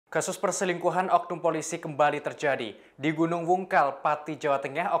Kasus perselingkuhan Oknum Polisi kembali terjadi. Di Gunungwungkal, Pati, Jawa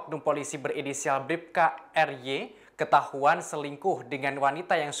Tengah, Oknum Polisi berinisial Bripka RY ketahuan selingkuh dengan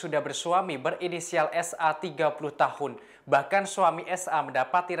wanita yang sudah bersuami berinisial SA 30 tahun. Bahkan suami SA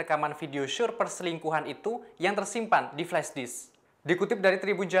mendapati rekaman video syur perselingkuhan itu yang tersimpan di flashdisk. Dikutip dari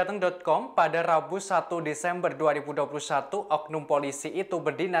tribunjateng.com, pada Rabu 1 Desember 2021, Oknum Polisi itu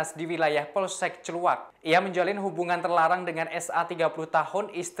berdinas di wilayah Polsek Cluwak. Ia menjalin hubungan terlarang dengan SA 30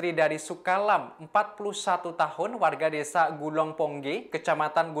 tahun, istri dari Sukalam, 41 tahun, warga desa Gulongpongge,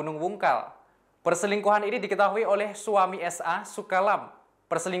 Kecamatan Gunungwungkal. Perselingkuhan ini diketahui oleh suami SA, Sukalam.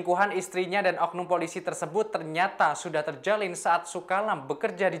 Perselingkuhan istrinya dan Oknum Polisi tersebut ternyata sudah terjalin saat Sukalam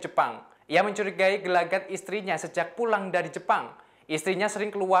bekerja di Jepang. Ia mencurigai gelagat istrinya sejak pulang dari Jepang. Istrinya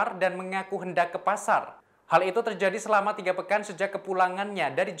sering keluar dan mengaku hendak ke pasar. Hal itu terjadi selama 3 pekan sejak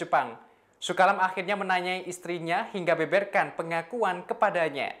kepulangannya dari Jepang. Sukalam akhirnya menanyai istrinya hingga beberkan pengakuan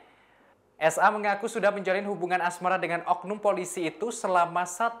kepadanya. SA mengaku sudah menjalin hubungan asmara dengan Oknum Polisi itu selama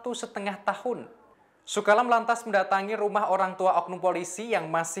 1,5 tahun. Sukalam lantas mendatangi rumah orang tua Oknum Polisi yang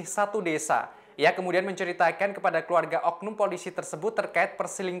masih satu desa. Ia kemudian menceritakan kepada keluarga Oknum Polisi tersebut terkait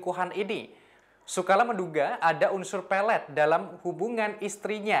perselingkuhan ini. Sukalam menduga ada unsur pelet dalam hubungan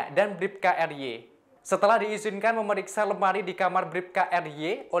istrinya dan Bripka RY. Setelah diizinkan memeriksa lemari di kamar Bripka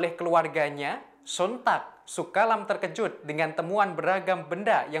RY oleh keluarganya, sontak Sukalam terkejut dengan temuan beragam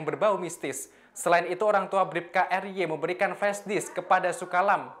benda yang berbau mistis. Selain itu, orang tua Bripka RY memberikan flashdisk kepada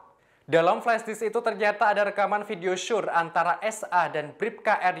Sukalam. Dalam flashdisk itu ternyata ada rekaman video syur antara SA dan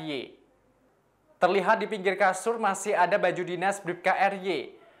Bripka RY. Terlihat di pinggir kasur masih ada baju dinas Bripka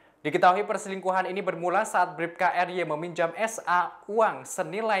RY. Diketahui perselingkuhan ini bermula saat Bripka RY meminjam SA uang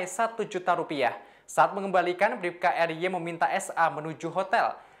senilai Rp1.000.000. Saat mengembalikan, Bripka RY meminta SA menuju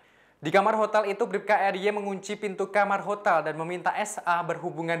hotel. Di kamar hotel itu, Bripka RY mengunci pintu kamar hotel dan meminta SA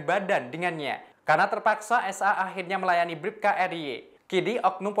berhubungan badan dengannya. Karena terpaksa, SA akhirnya melayani Bripka RY. Kini,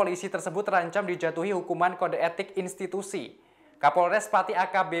 Oknum Polisi tersebut terancam dijatuhi hukuman kode etik institusi. Kapolres Pati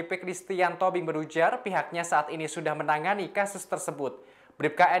AKBP Kristianto Bing berujar pihaknya saat ini sudah menangani kasus tersebut.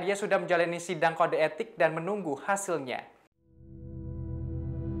 Bripka RY sudah menjalani sidang kode etik dan menunggu hasilnya.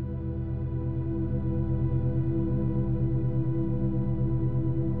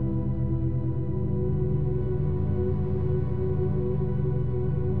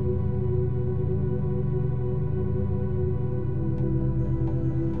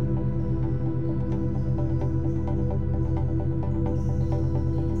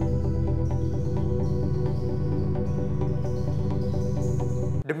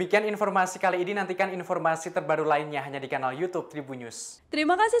 Demikian informasi kali ini, nantikan informasi terbaru lainnya hanya di kanal YouTube Tribun News.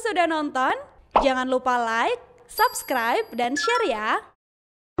 Terima kasih sudah nonton, jangan lupa like, subscribe, dan share ya!